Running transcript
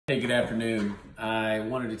Hey, good afternoon. I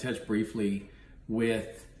wanted to touch briefly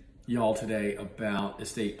with y'all today about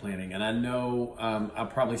estate planning. And I know I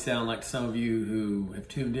probably sound like some of you who have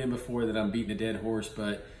tuned in before that I'm beating a dead horse,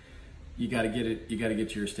 but you got to get it. You got to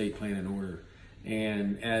get your estate plan in order.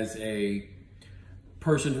 And as a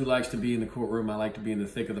person who likes to be in the courtroom, I like to be in the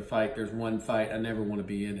thick of the fight. There's one fight I never want to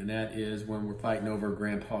be in, and that is when we're fighting over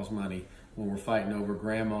grandpa's money, when we're fighting over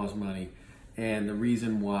grandma's money. And the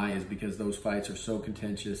reason why is because those fights are so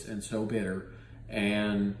contentious and so bitter.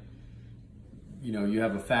 And, you know, you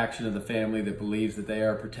have a faction of the family that believes that they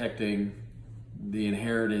are protecting the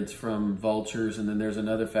inheritance from vultures. And then there's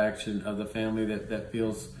another faction of the family that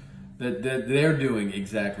feels that they're doing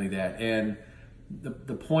exactly that. And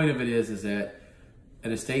the point of it is that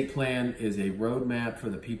an estate plan is a roadmap for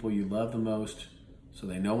the people you love the most, so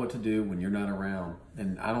they know what to do when you're not around.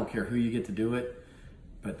 And I don't care who you get to do it,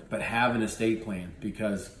 but have an estate plan,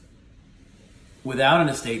 because without an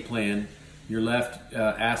estate plan, you're left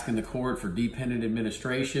asking the court for dependent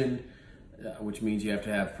administration, which means you have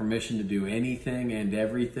to have permission to do anything and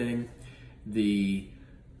everything. The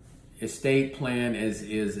estate plan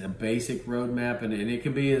is a basic roadmap, and it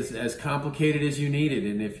can be as complicated as you need it.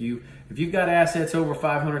 And if you've got assets over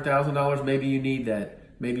 $500,000, maybe you need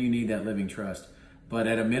that living trust. But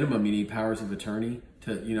at a minimum, you need powers of attorney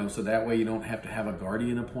to, so that way you don't have to have a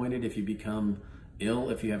guardian appointed if you become ill,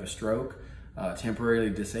 if you have a stroke, temporarily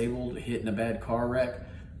disabled, hit in a bad car wreck.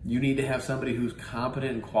 You need to have somebody who's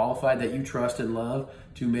competent and qualified that you trust and love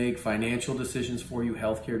to make financial decisions for you,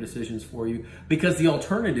 healthcare decisions for you. Because the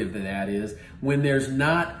alternative to that is when there's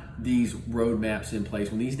not these roadmaps in place,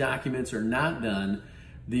 when these documents are not done,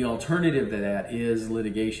 the alternative to that is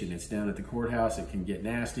litigation. It's down at the courthouse. It can get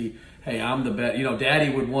nasty. Hey, I'm the best. Daddy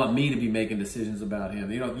would want me to be making decisions about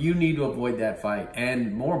him. You need to avoid that fight.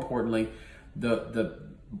 And more importantly,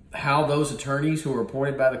 how those attorneys who are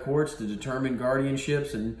appointed by the courts to determine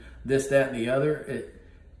guardianships and this, that, and the other,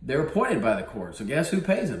 they're appointed by the court. So guess who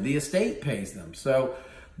pays them? The estate pays them. So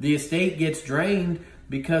the estate gets drained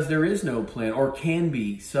because there is no plan, or can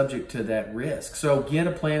be subject to that risk. So get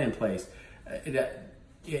a plan in place.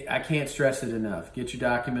 I can't stress it enough. Get your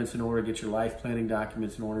documents in order. Get your life planning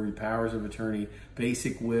documents in order. Your powers of attorney,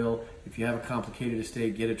 basic will. If you have a complicated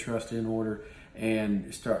estate, get a trust in order,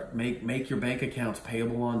 and make your bank accounts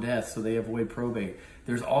payable on death so they avoid probate.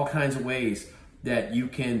 There's all kinds of ways that you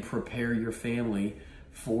can prepare your family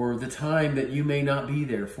for the time that you may not be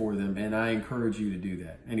there for them, and I encourage you to do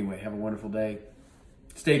that. Anyway, have a wonderful day.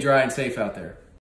 Stay dry and safe out there.